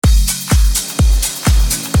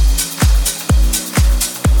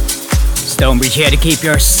StoneBridge here to keep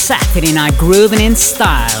your Saturday night grooving in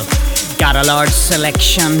style. Got a large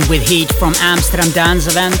selection with heat from Amsterdam Dance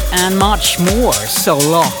Event and much more. So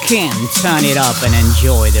lock in, turn it up and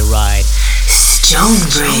enjoy the ride.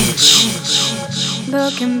 StoneBridge.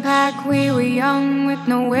 Looking back, we were young with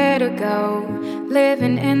nowhere to go,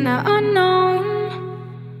 living in the unknown.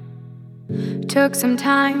 Took some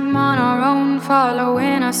time on our own,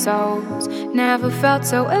 following our souls. Never felt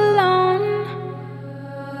so alone.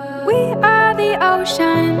 We are the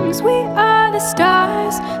oceans, we are the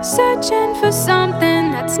stars, searching for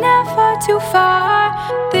something that's never too far.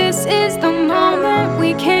 This is the moment,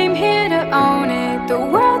 we came here to own it. The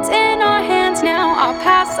world's in our hands now, our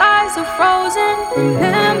past eyes are frozen.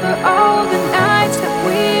 Remember all the nights that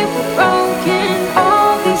we were broken.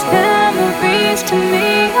 All these memories to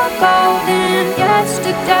me are golden.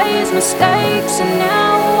 Yesterday's mistakes are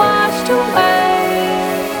now washed away,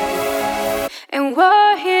 and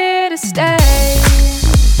we're here to stay.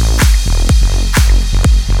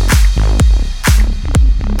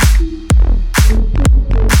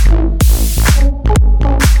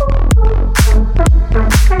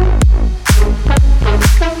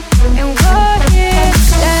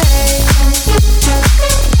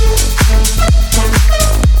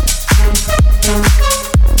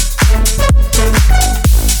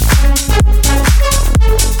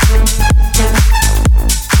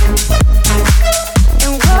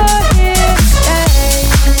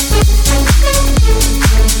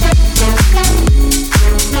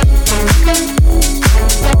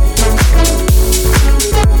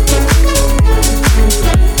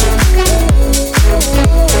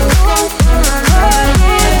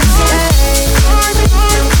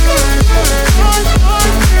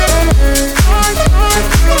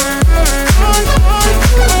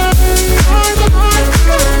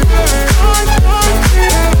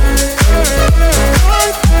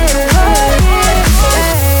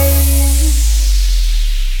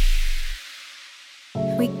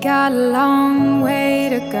 Got a long way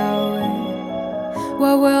to go.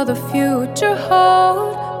 What will the future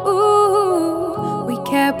hold? Ooh, we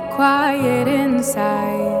kept quiet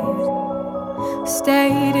inside,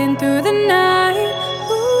 stayed in through the night.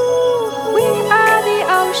 Ooh, we are the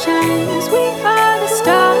oceans, we are the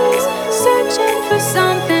stars, searching for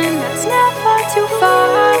something that's never too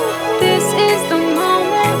far. This is the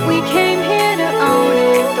moment, we came here to own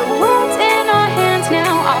it. The world's in our hands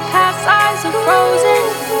now, our past eyes are frozen.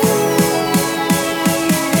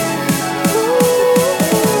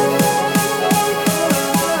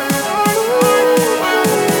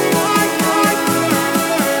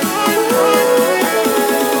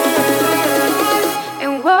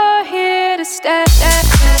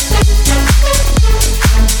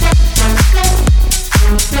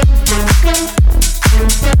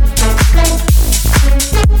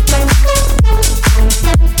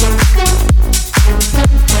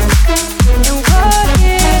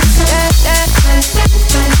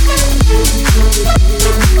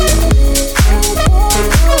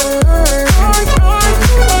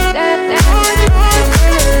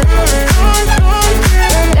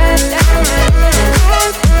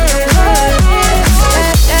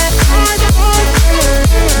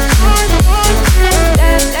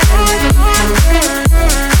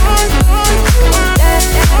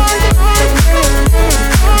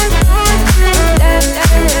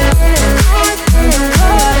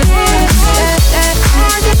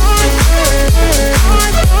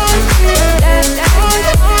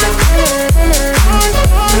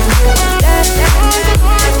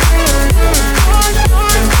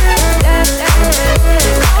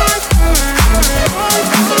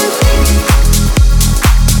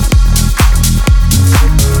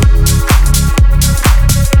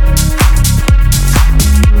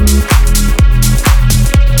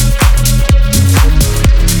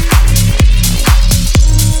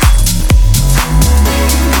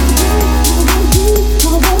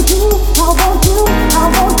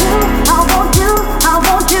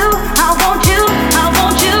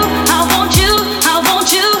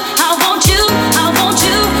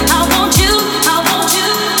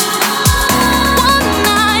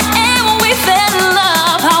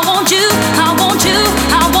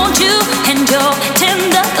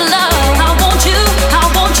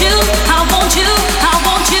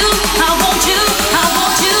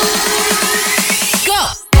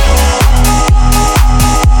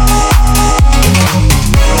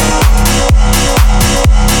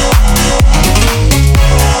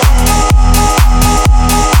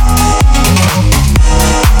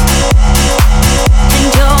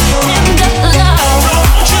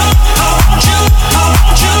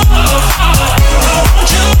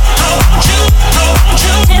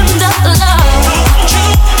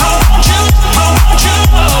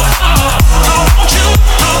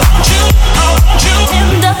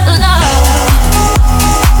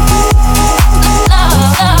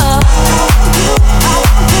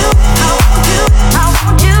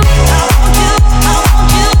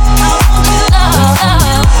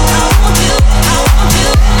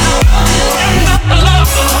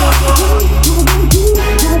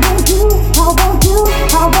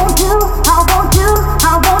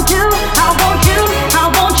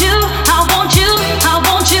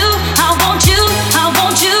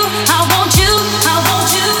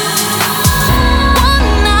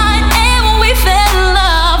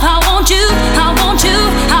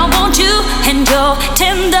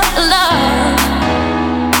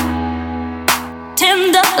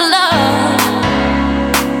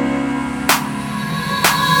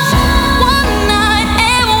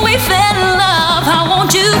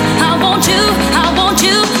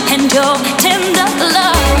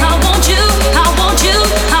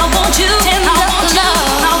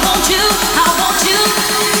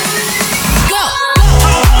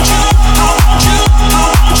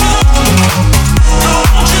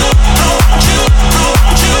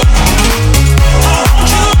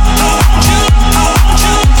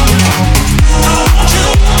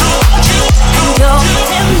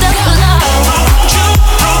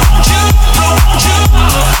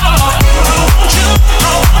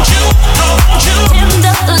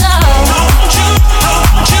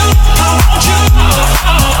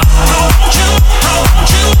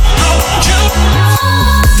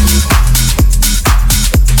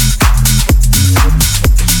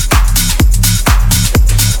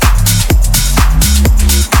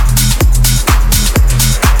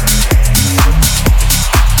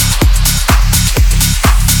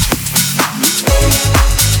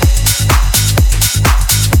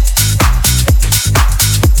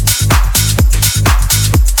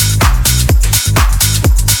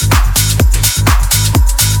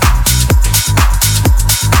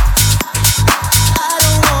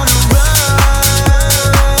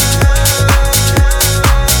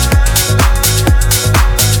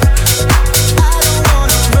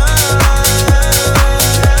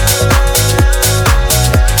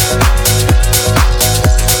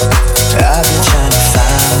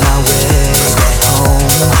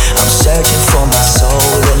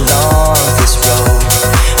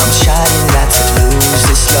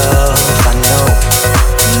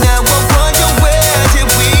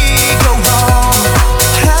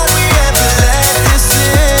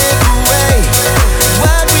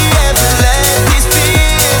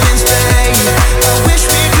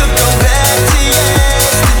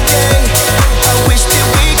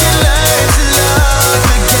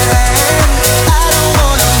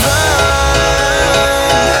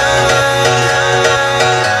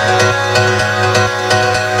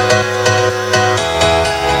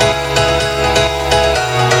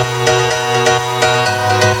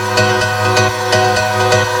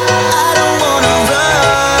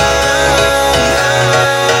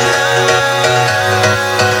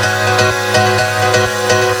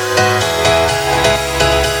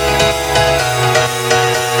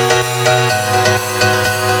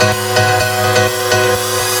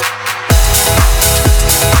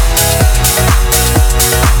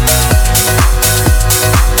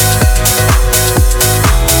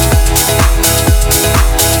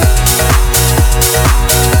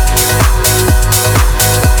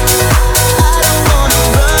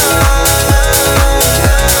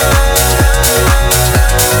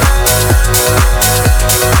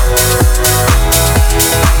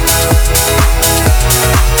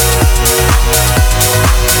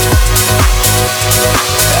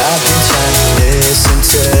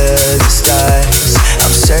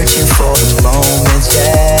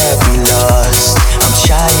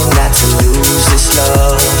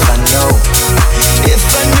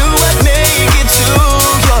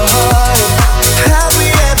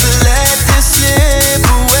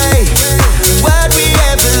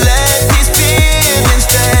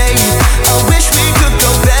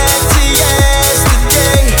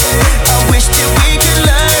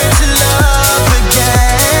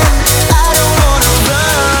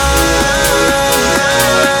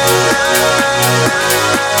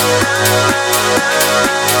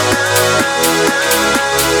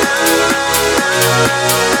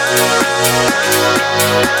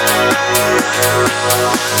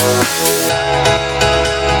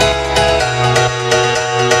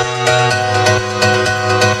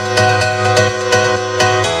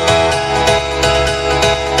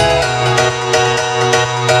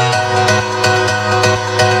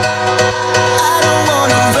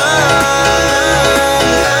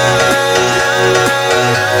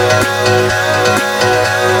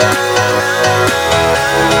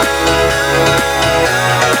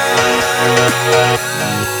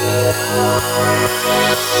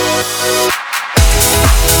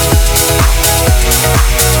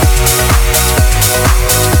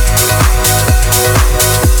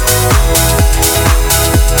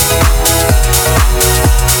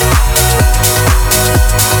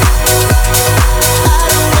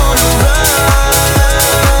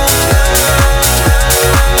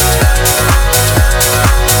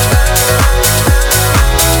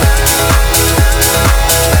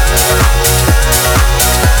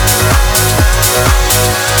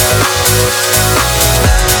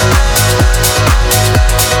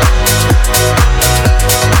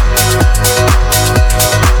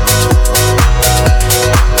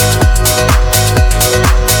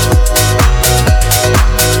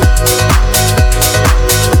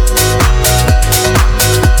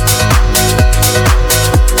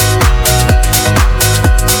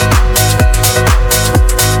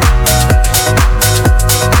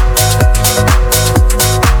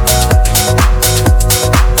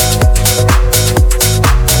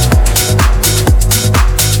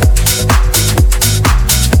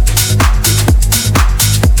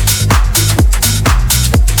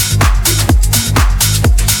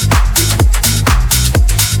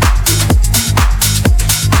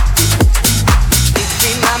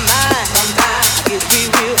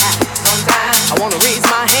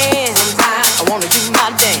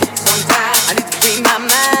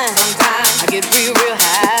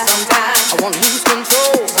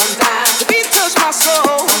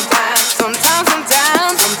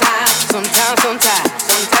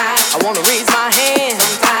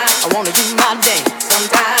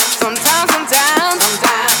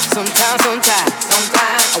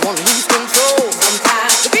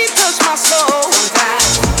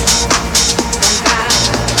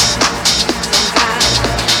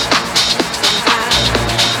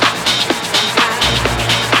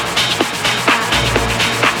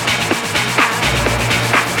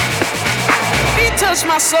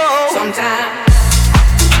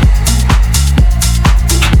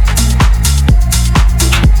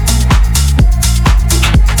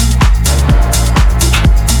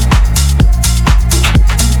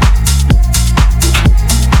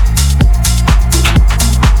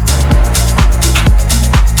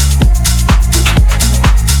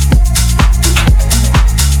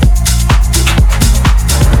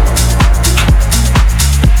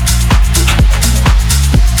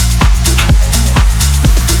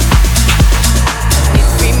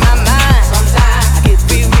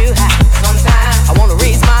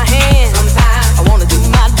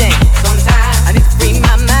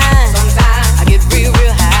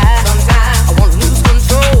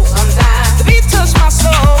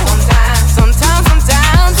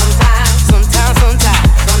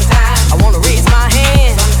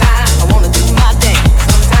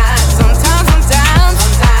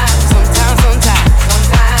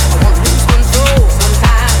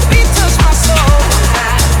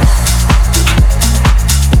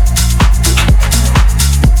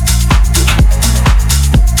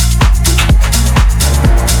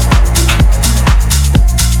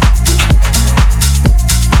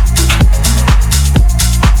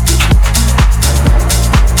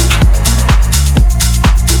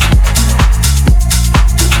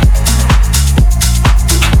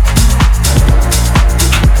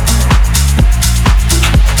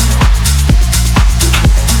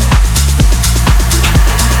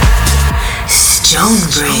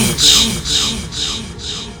 StoneBridge.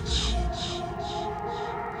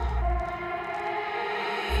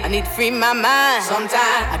 I need to free my mind.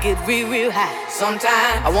 Sometimes I get real high.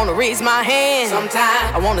 Sometimes I wanna raise my hand.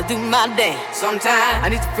 Sometimes I wanna do my dance. Sometimes I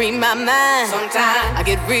need to free my mind. Sometimes I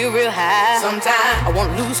get real high. Sometimes I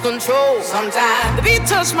wanna lose control. Sometimes the beat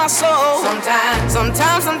touch my soul. Sometimes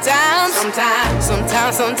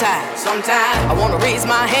I wanna raise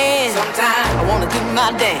my hand. Sometimes I wanna do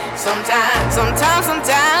my dance. Sometimes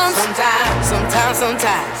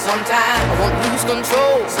I wanna lose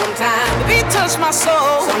control. Sometimes the beat touch my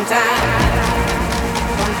soul.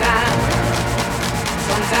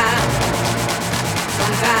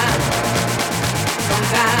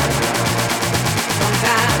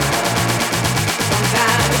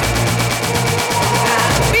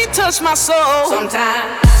 Beat touch my soul.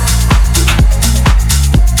 Sometimes.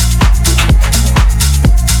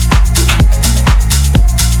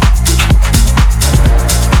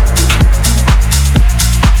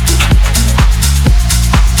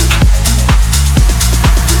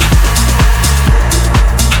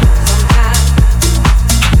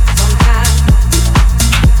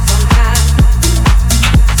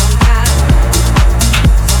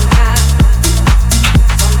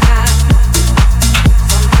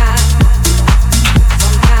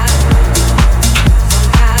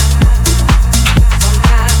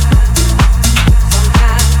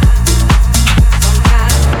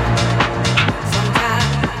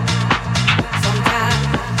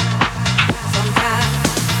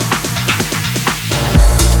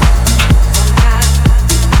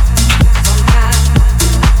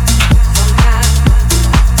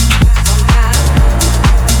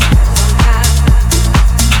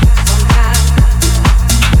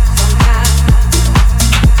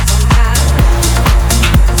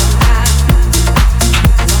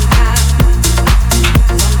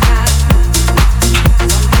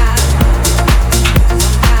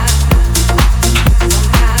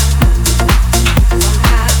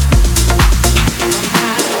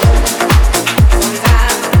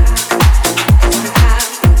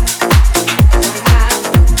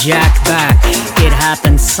 rap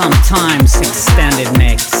and sometimes extended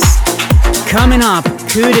mix. Coming up,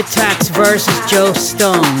 Coup d'Attack versus Joe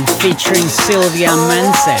Stone featuring Sylvia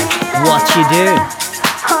Mense. What You Do?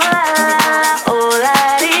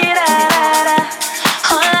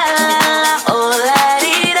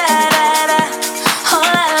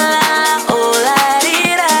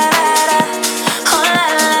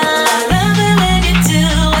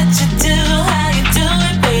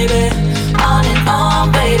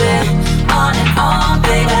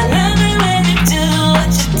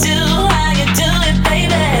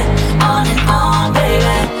 On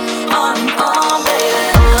and on, baby.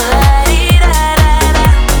 Oh, la-dee-da-da.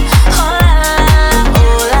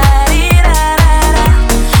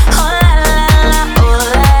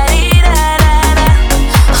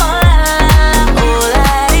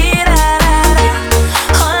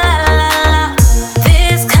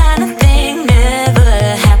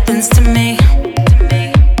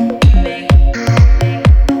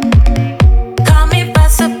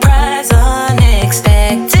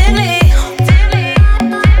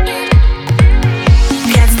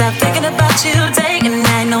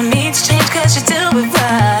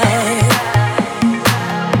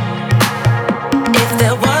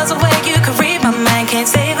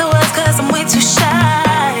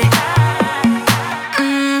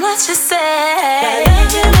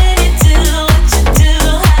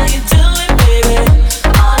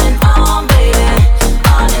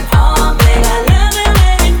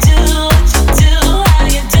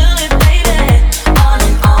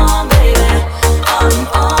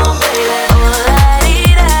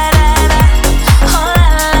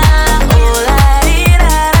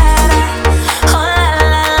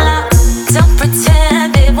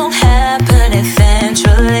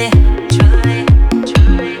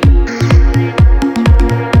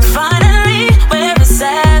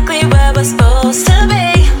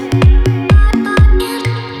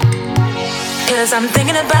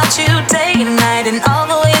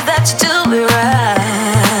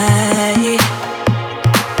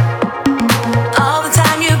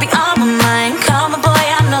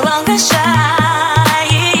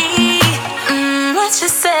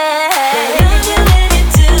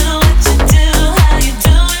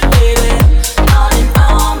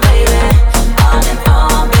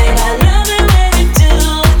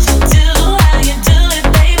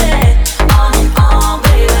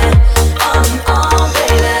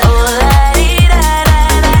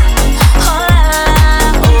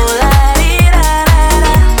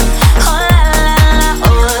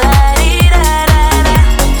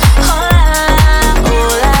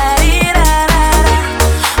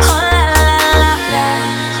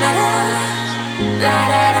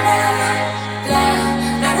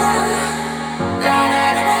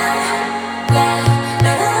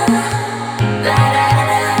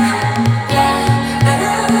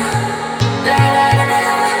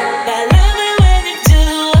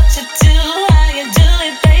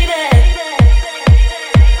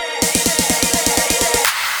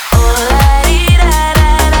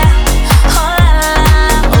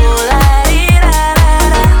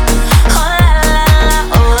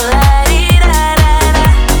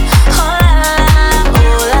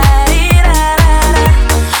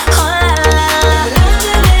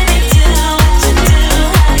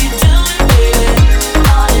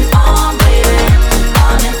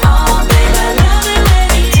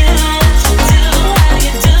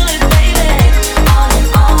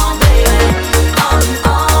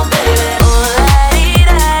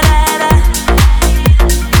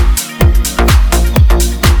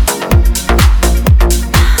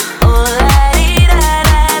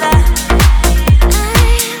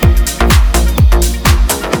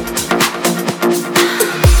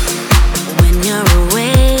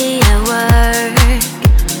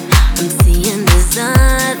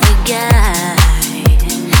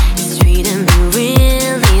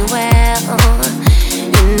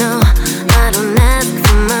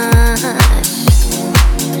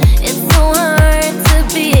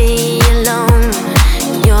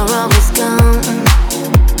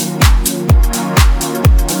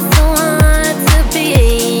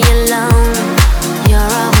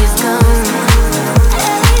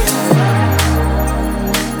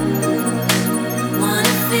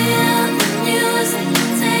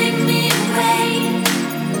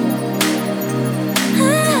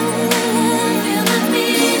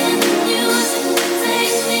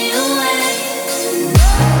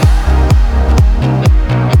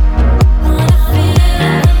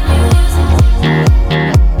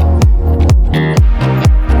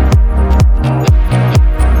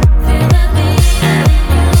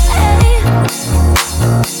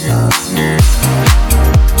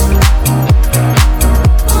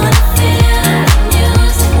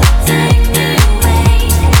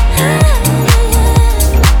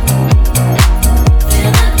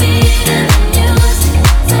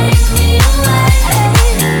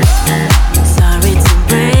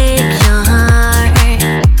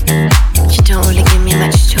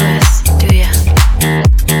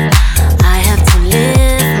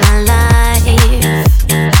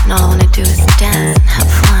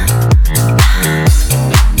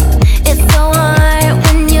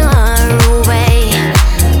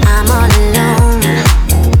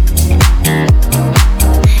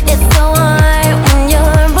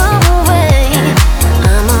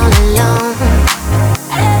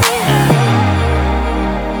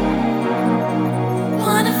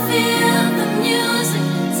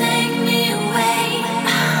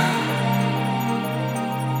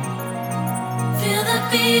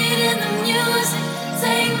 Take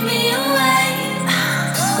me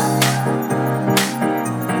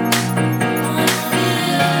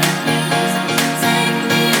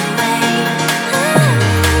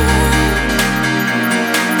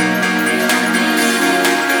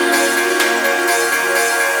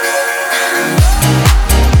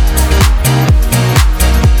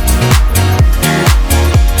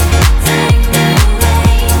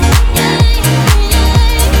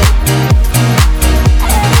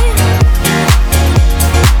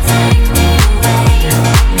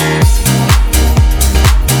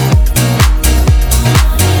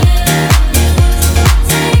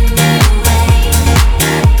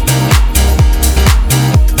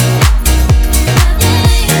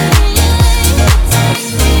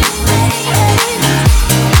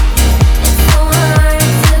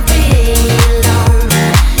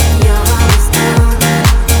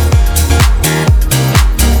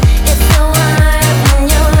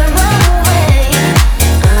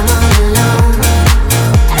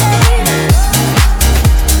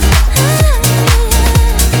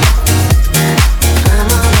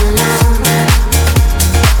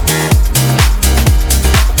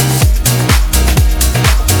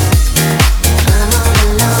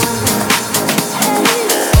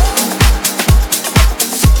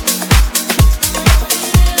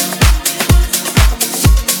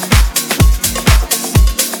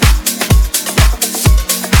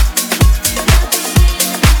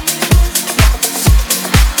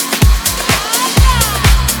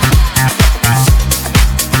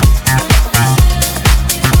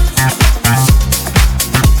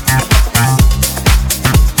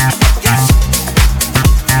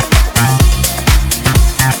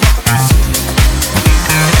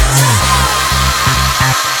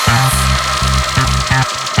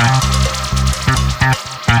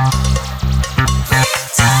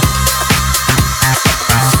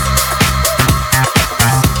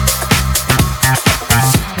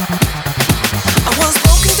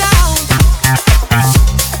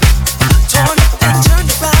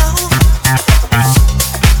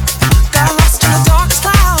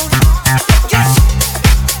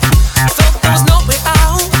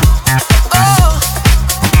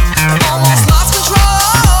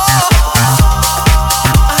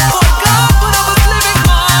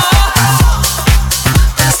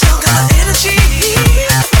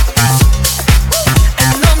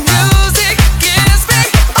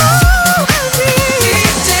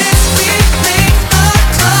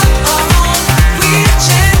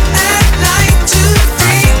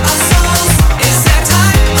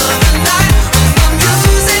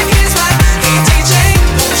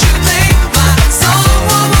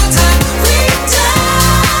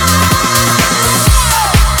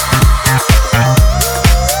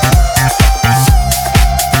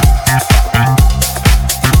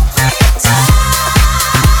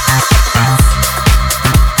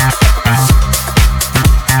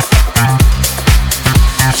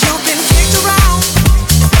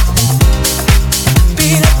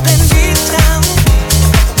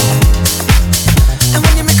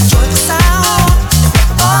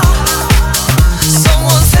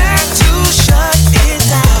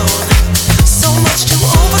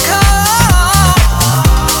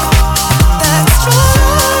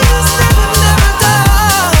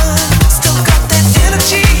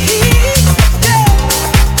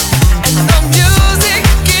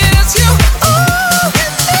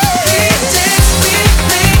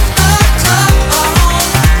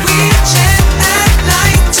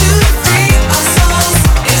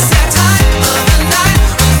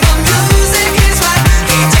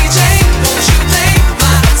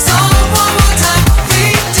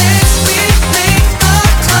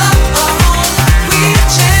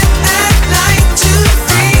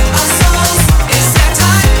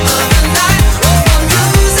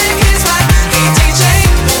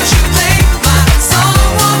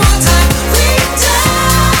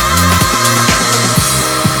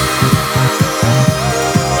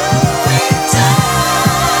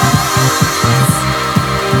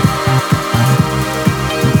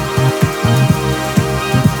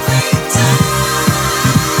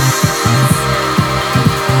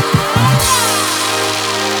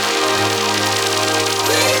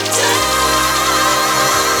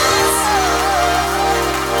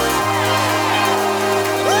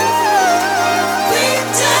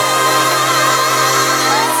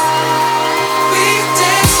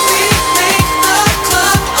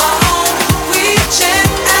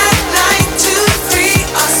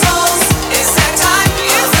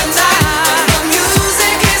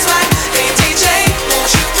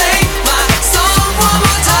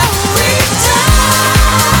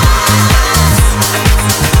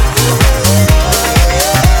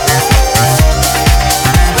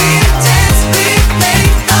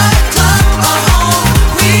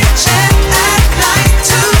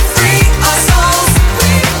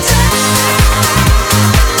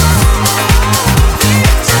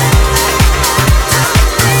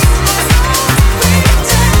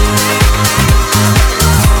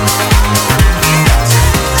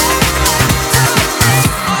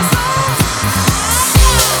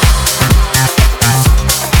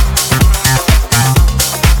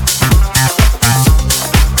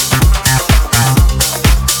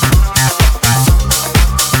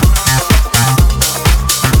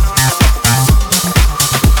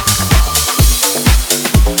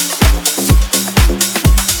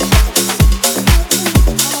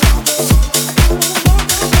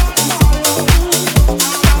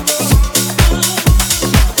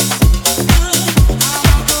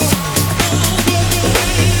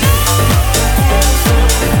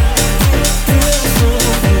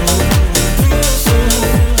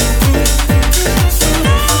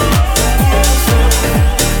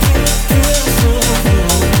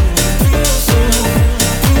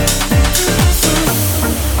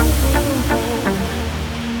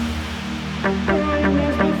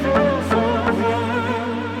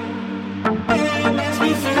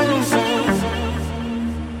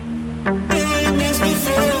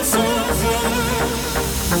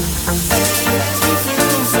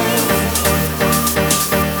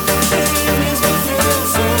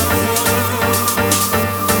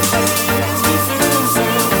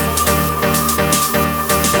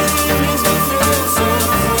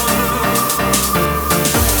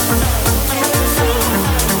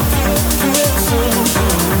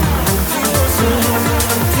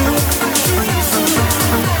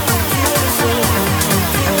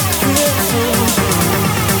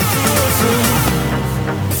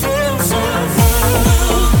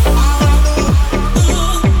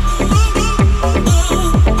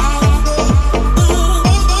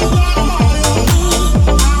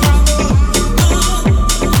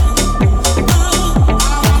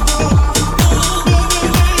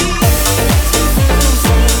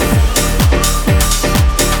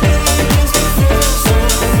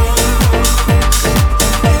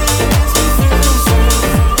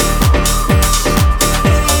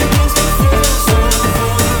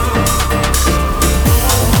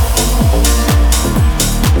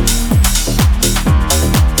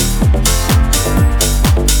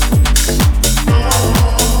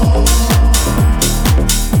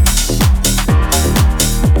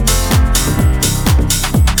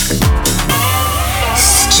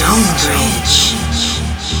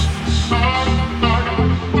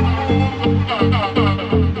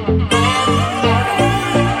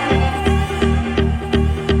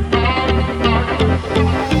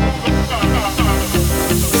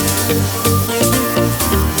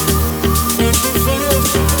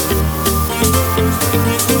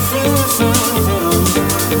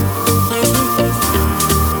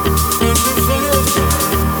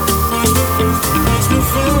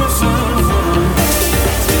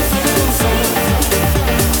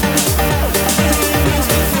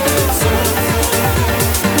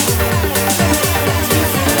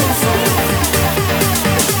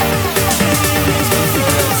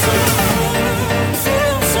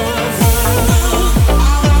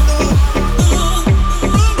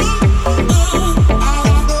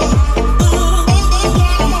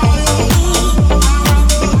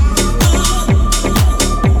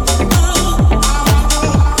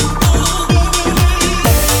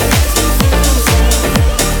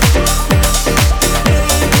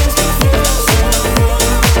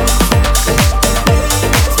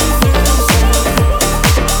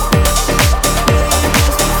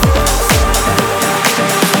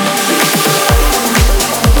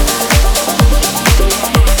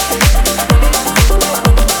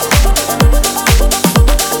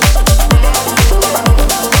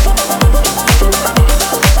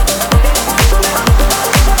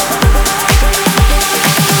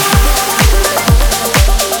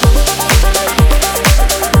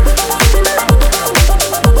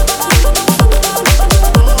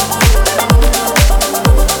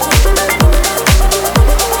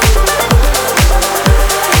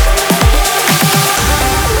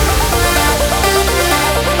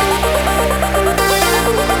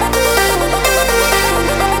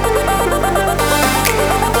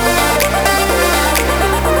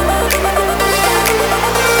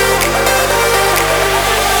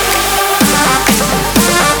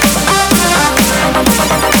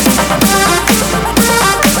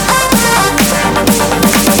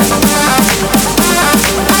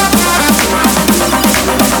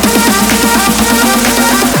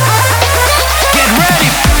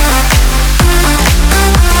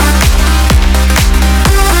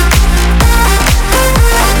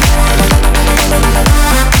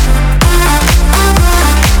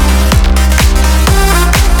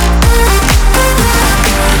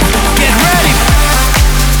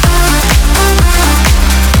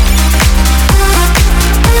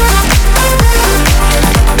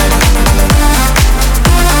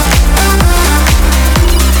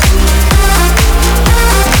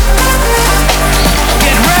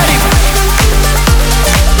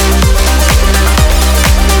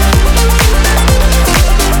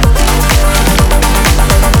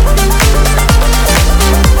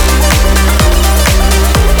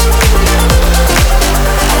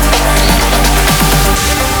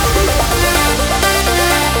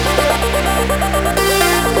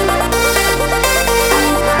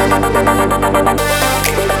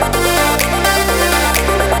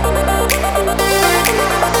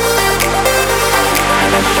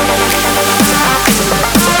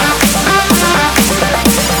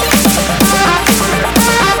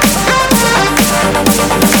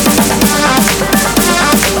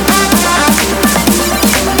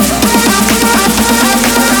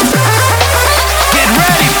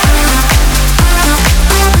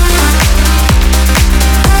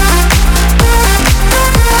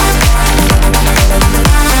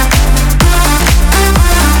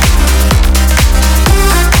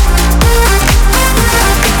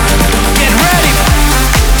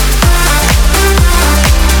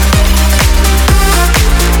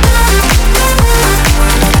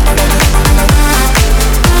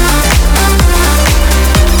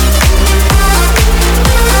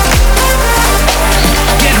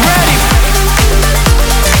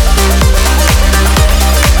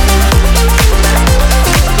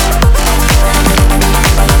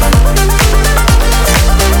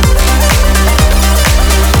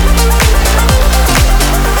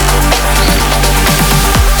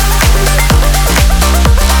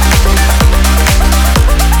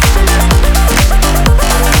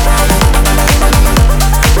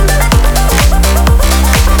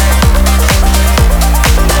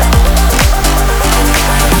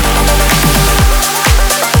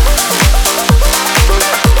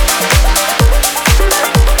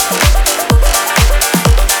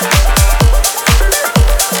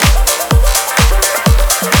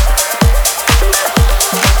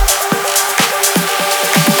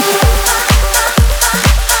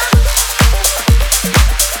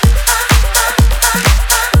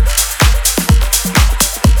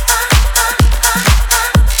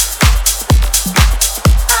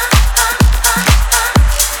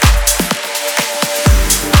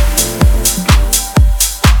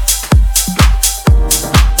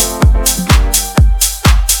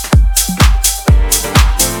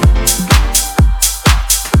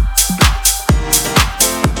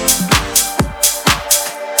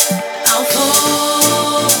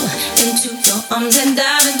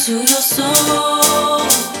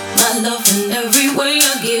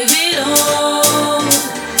it all.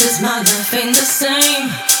 'Cause my life ain't the same.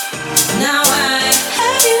 Now I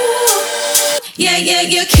have you. Yeah, yeah,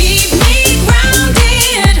 you keep me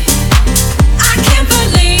grounded. I can't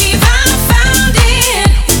believe I found it.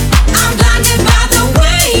 I'm blinded by the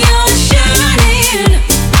way you're shining.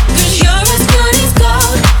 'Cause you're as good as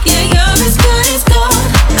gold. Yeah, you're as good as gold.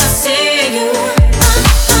 I see you.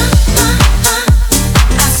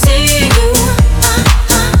 I see you.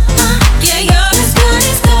 Yeah, you're as good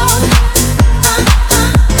as gold.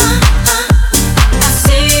 I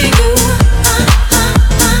see you.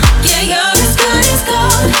 Yeah, you're as good as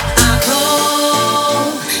gold. I call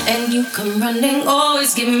and you come running,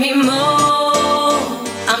 always give me more.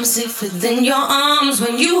 I'm safe within your arms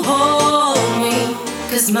when you hold me.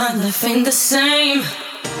 'Cause my life ain't the same.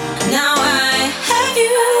 Now I have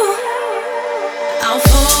you. I'll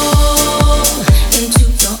fall into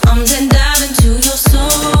your arms and dive into your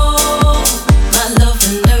soul. My love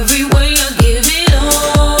in every way, I'll give it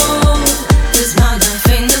all. 'Cause my life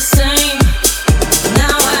ain't the same.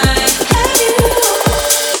 Now I have you.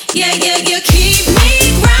 Yeah, yeah, you keep me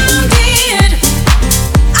grounded.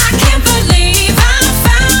 I can't believe I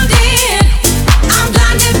found it. I'm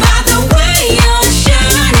blinded by the way you're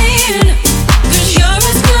shining. 'Cause you're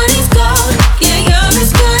as good as gold. Yeah, you're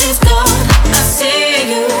as good as gold. I see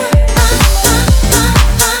you.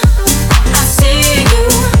 I see you.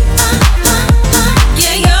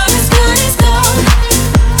 Yeah, you're as good as gold.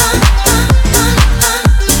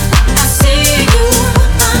 I see you.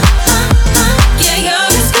 Yeah,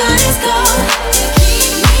 you're as good as gold.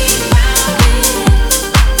 Keep me grounded.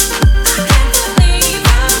 I can't believe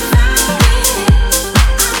I found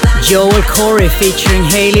it. Joel Corey featuring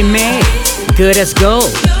Haley May, Good as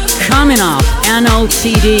Gold. Coming up,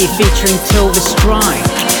 NOTD featuring Toby Strike,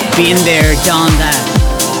 Been There, Done That.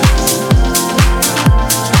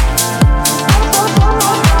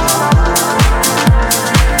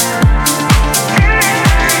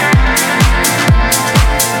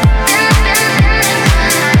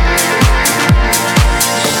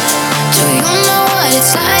 Do you know what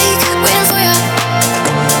it's like waiting for you?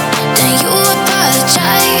 Then you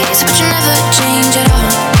apologize, but you never change at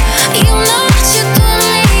all. You know what you're doing to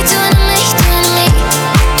me, doing to me.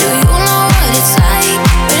 Do you know what it's like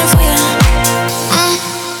waiting for you?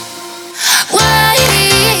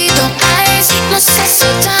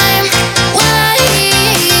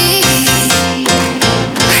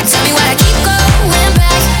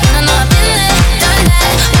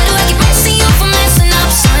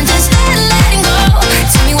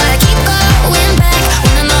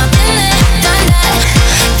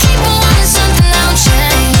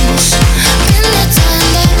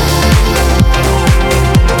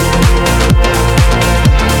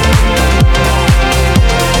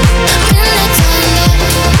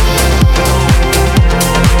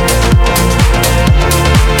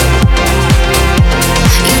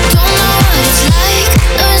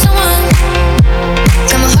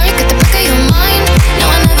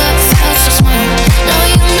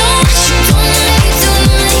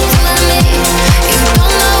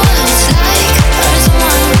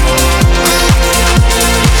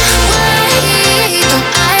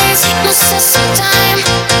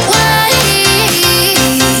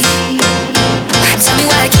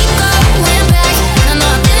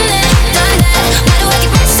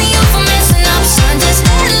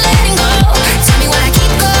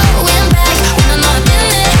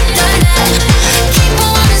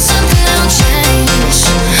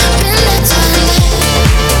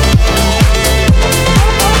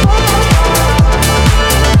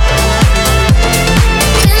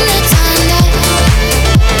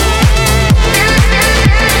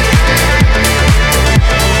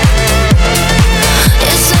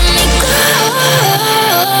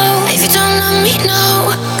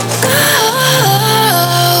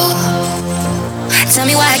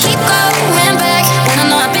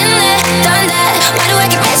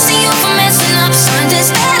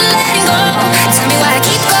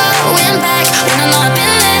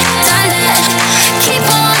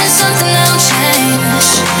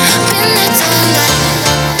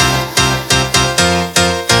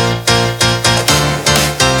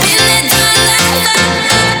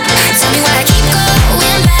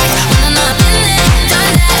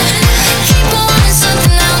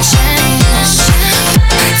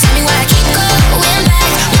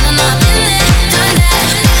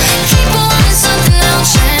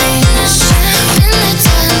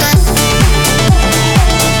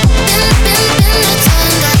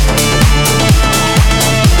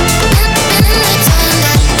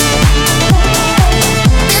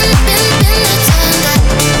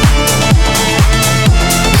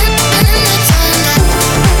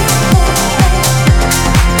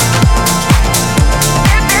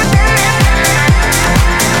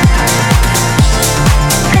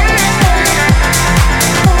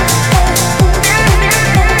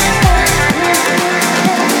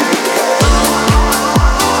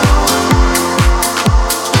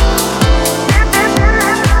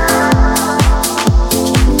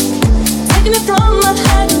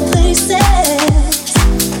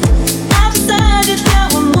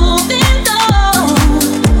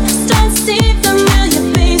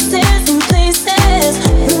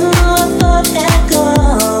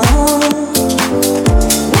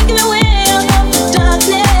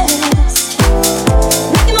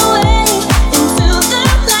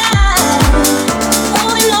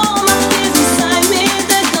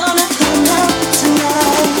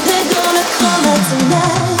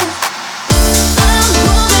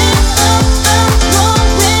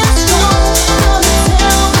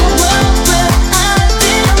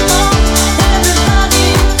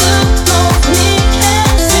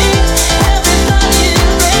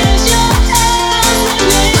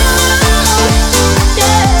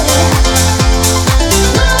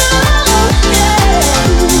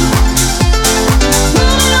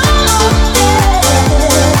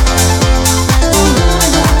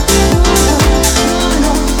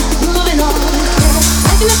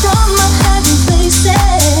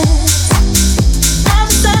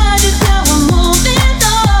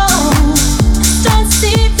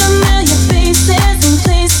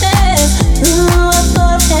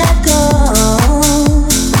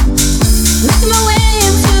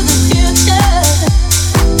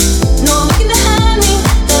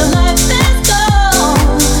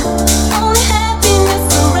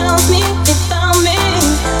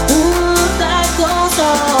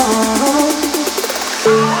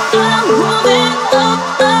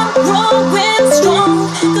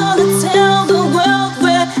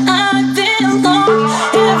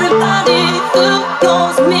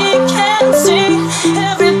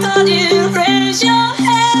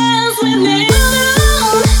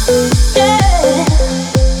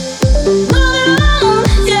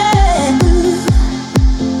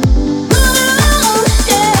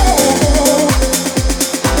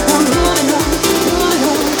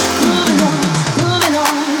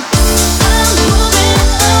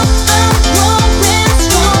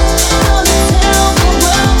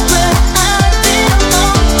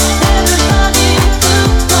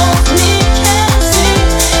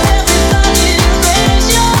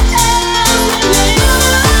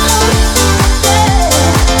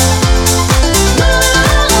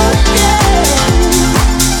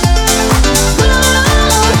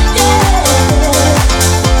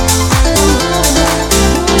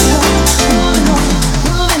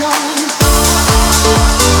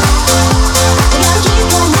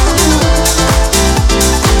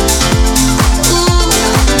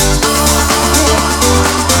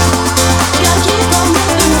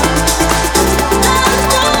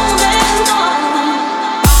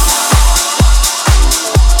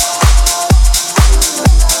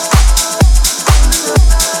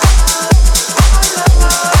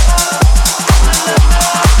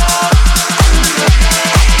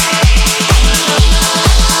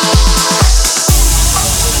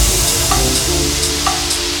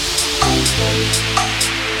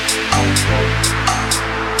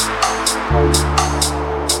 You're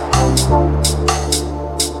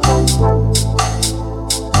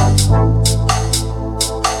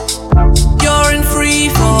in free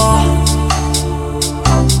fall.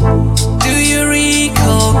 Do you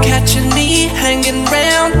recall catching me hanging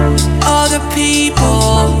round other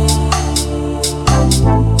people?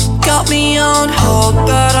 Got me on hold,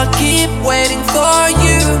 but I'll keep waiting for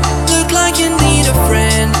you. Look like you need a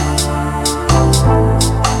friend.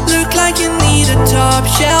 Look like you need a top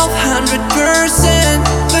shelf, 100%.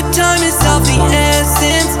 But time is of the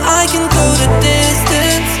essence. I can go the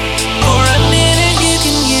distance. For a minute you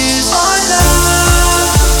can use my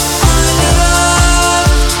love, my love,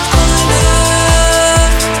 my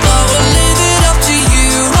love. I will leave it up to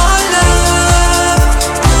you. My love,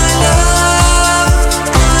 my love,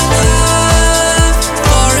 my love.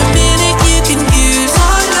 For a minute you can use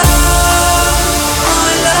my love,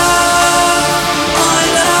 my love, my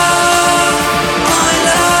love, my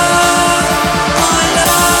love, my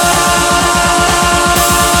love.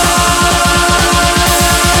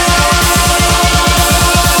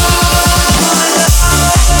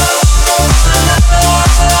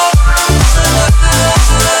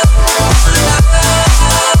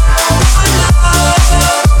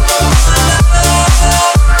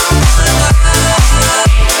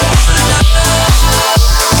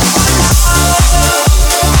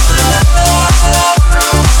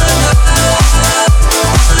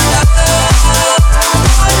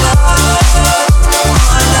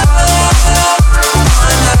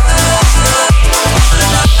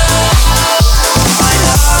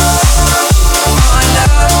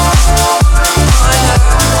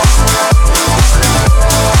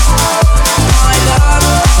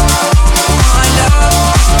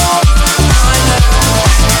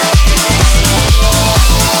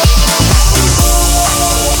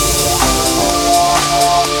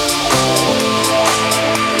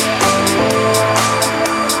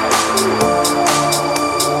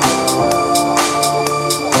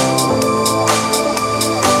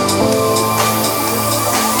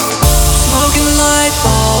 Smoking light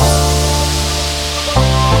bulbs.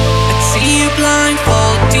 I see you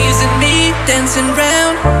blindfold, teasing me, dancing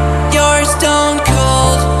round. You're stone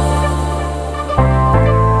cold.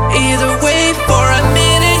 Either way, for a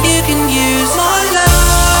minute you can use my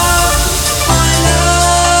love, my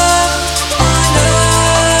love, my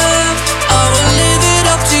love. I will leave it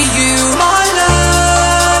up to you. My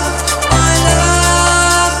love, my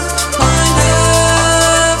love, my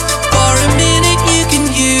love. For a minute you can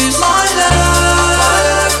use my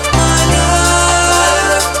love, my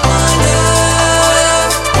love, my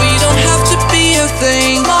love. We don't have to be a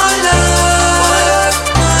thing. My love.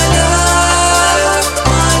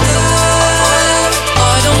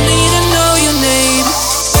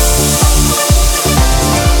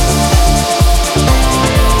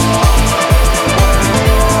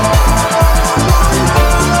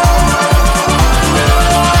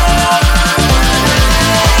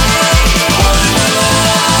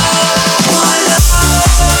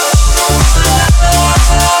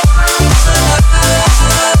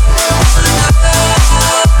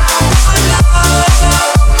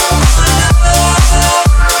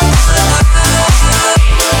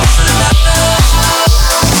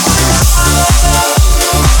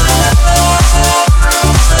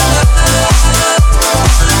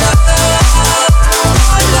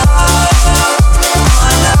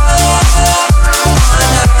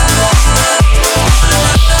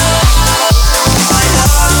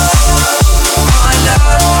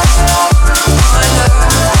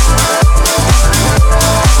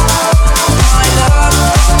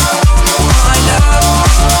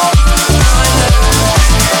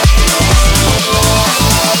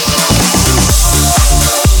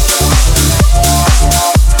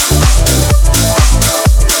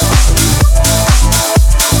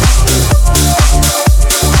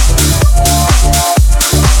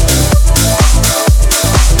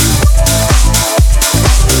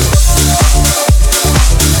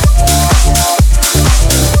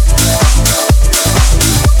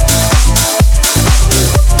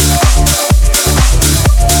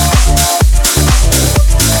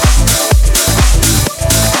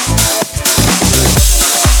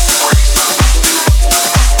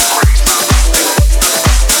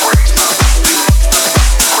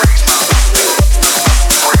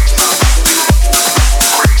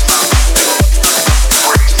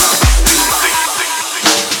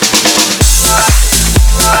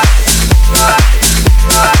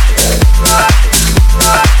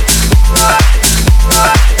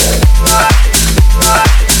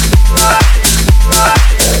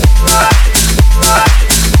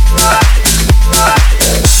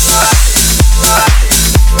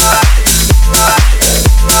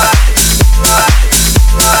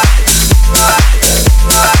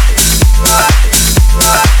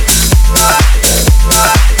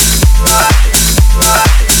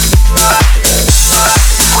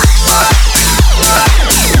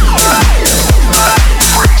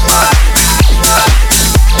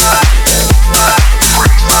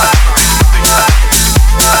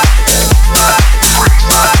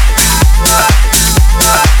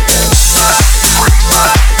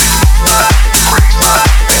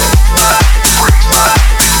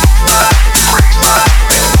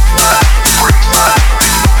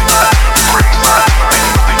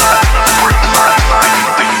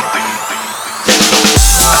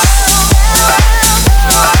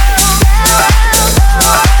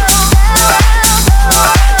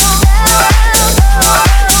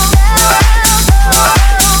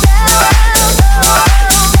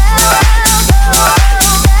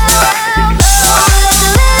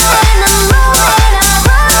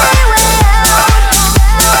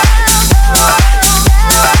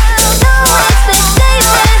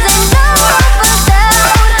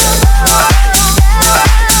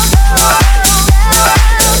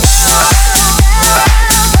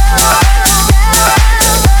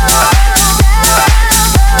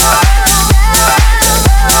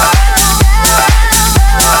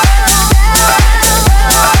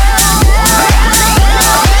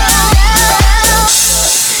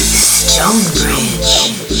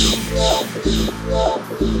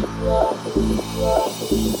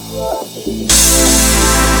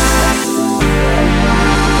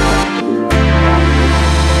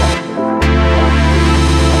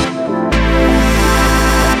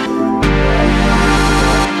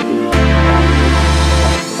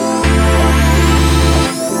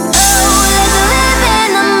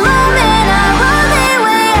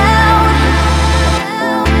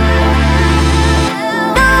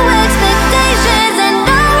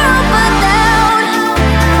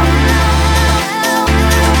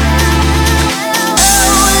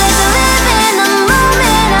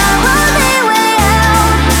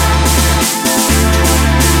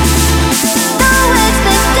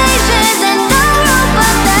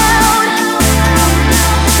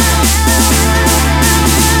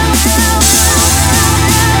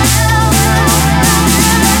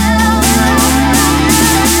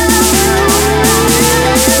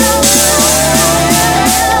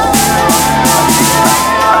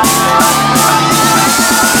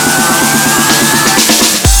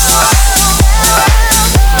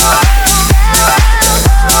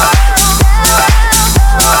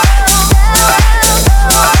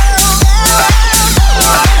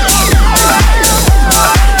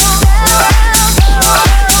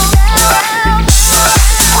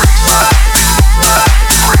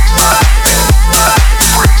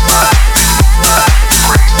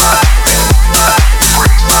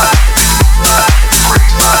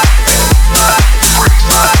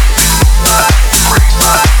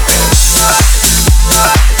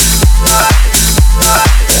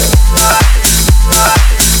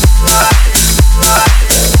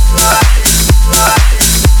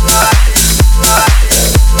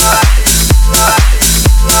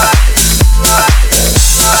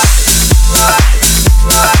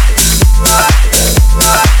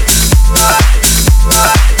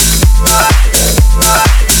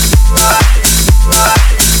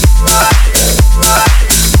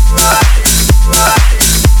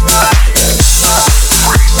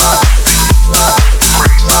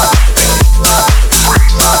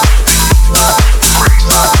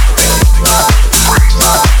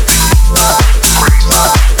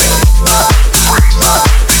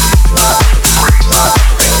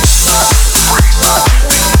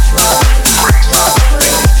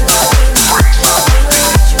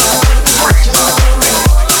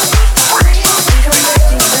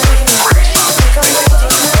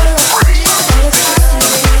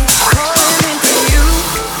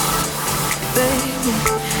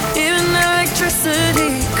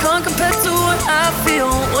 I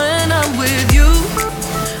feel when I'm with you.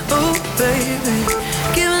 Oh baby,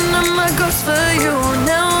 giving up my ghost for you.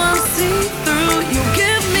 Now I see through. You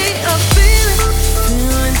give me a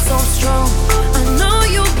feeling so strong. I know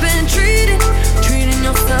you've been treating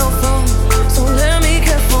yourself wrong. So let me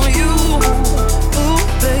care for you. Oh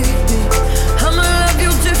baby, I'ma love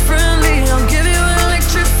you differently. I'll give you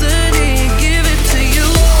electricity, give it to you.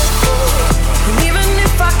 And even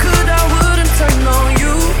if I could, I wouldn't turn on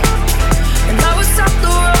you. And I would stop the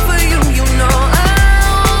world for you, you know. I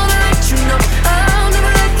wanna let you know I'll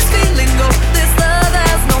never let this feeling go. This love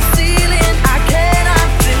has no ceiling, I cannot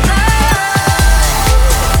deny.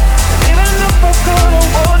 Even if I could, I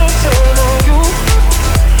wouldn't turn on you.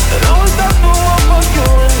 And I would stop the world for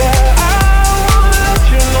you. And I wanna let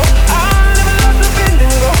you know I'll never let this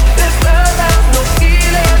feeling go. This love has no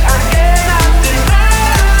ceiling, I cannot deny.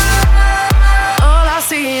 All I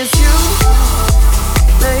see is you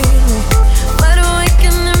lately. Wide awake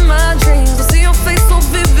and in my dreams, I see your face so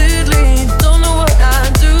vividly. Don't know what I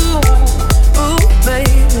do. Ooh,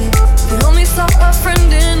 baby, if you only saw a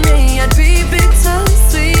friend in me, I'd be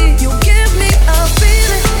bittersweet. You give me a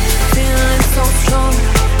feeling so strong.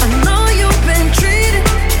 I know you've been treating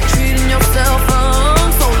yourself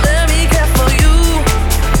wrong. So let me care for you.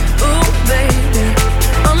 Ooh, baby,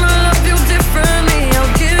 I'ma love you differently.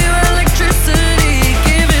 I'll give you electricity,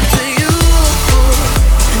 give it to you.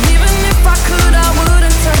 And even if I could, I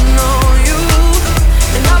wouldn't turn on you.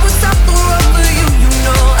 And I would stop the world for you, you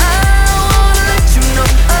know. I wanna let you know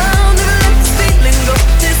I'll never let this feeling go.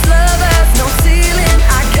 This love has no ceiling,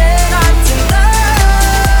 I cannot deny.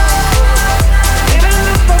 Even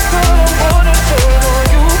if I could, I wouldn't turn on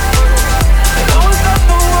you. And I would stop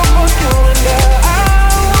the world for you. And I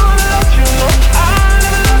wanna let you know I'll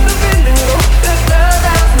never let this feeling go. This love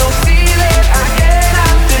has no ceiling, I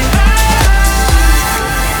cannot deny.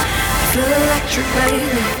 Feel electric,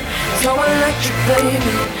 baby, so electric,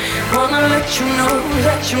 baby. Wanna let you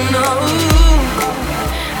know.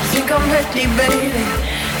 I think I'm ready, baby.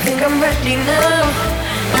 Think I'm ready now.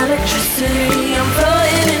 Electricity, I'm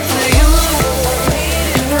flowing into you.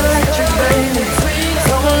 Feel electric, baby,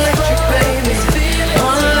 so electric, baby.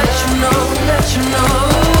 Wanna let you know.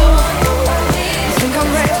 I think I'm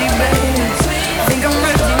ready, baby. Think I'm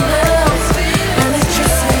ready now.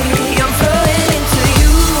 Electricity, I'm flowing into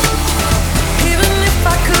you. Even if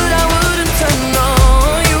I could, I wouldn't turn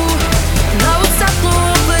on you. And I would stop the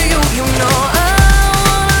world for you, you know. I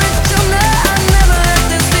wanna let you know I'll never let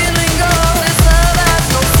this feeling go. This love has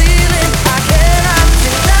no ceiling, I cannot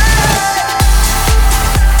deny.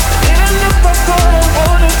 Even if I could, I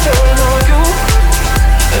wouldn't turn on you.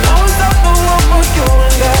 And I would stop the world for you.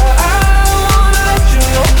 And I wanna let you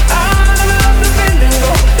know I'll never let this feeling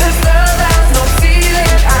go. This love has no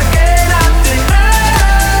ceiling, I cannot deny.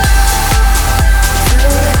 Feel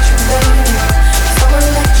electric, baby, so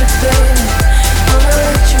electric, baby. Wanna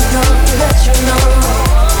let you know.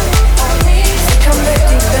 Think I'm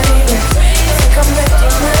ready, baby. Think I'm ready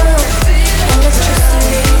now.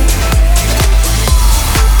 Electricity.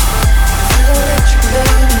 Feel electric,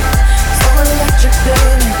 baby, so electric,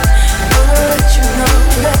 baby. Wanna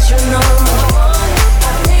let you know.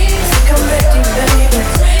 Think I'm ready, baby.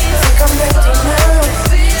 Think I'm ready now.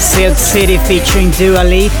 Silk City featuring Dua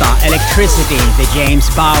Lipa, Electricity, the James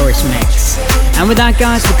Bowers mix. And with that,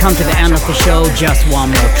 guys, we come to the end of the show. Just one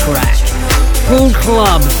more track. Pool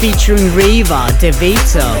Club featuring Riva,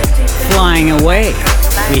 DeVito, Flying Away.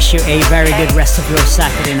 Wish you a very good rest of your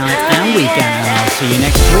Saturday night and weekend, and I'll see you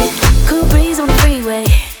next week. Cool breeze on the freeway,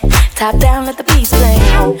 top down, let the beats play.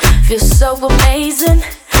 Feels so amazing.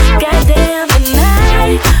 Goddamn, the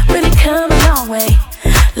night really come a long way.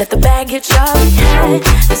 Let the baggage all behind.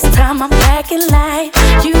 This time I'm back in line.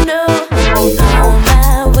 You know, on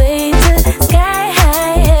my way to sky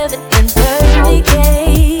high heaven and pearly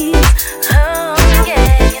gates. Oh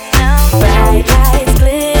yeah, you know. Bright lights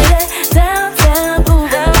glitter downtown,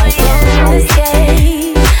 moving like an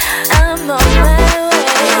escape. I'm on my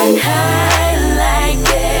way. I like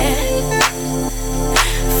it.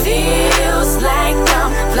 Feels like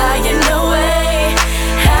I'm flying away.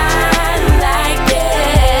 I like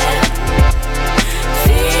it.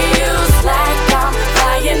 Feels like I'm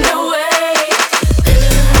flying away.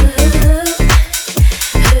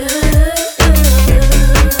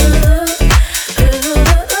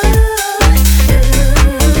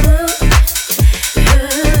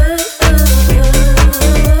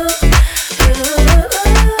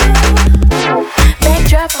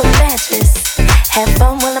 Backdrop on mattress. Have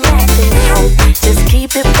fun while I'm at this. Just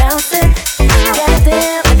keep it bouncing.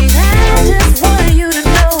 Goddamn, and I just want you to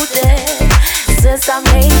know that since I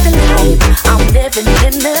made the leap, I'm living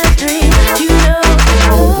in a dream. You know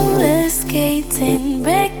skating,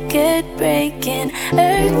 record breaking,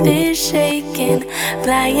 earth is shaking,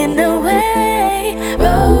 flying away.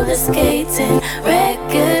 Roller skating,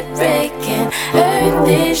 record breaking, earth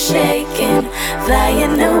is shaking,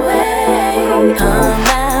 flying away. On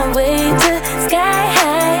my way to sky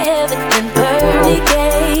high heaven and pearly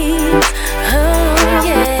gates. Oh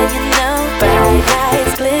yeah, you know, bright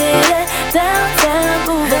lights glitter, downtown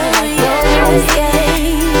moving like roller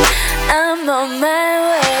skates. I'm on my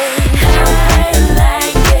way. I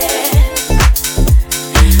like it.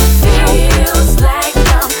 Feels like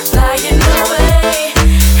I'm flying away.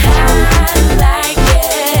 I like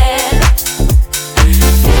it.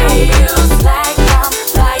 Feels like I'm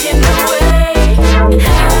flying away.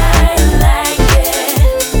 I like it.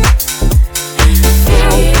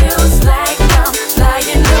 Feels like I'm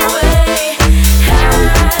flying away.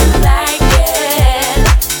 I like it.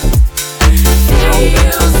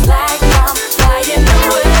 Feels like I'm flying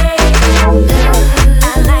away.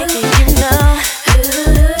 I like it, you know it.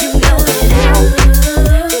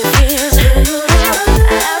 It feels,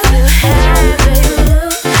 I feel happy.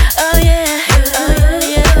 Oh yeah,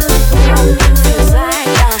 feels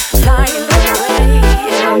like I'm flying away.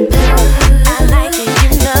 I like it, you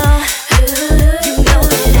know it.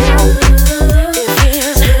 It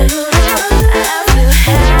feels, I feel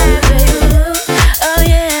happy. Oh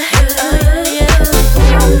yeah,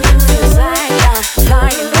 feels like I'm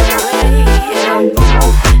flying away.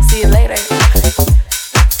 See you later.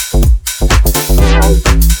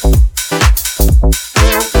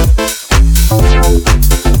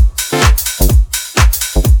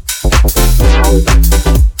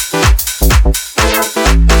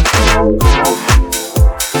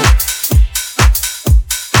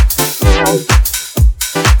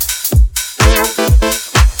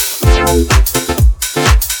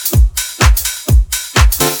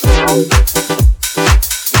 Thank you.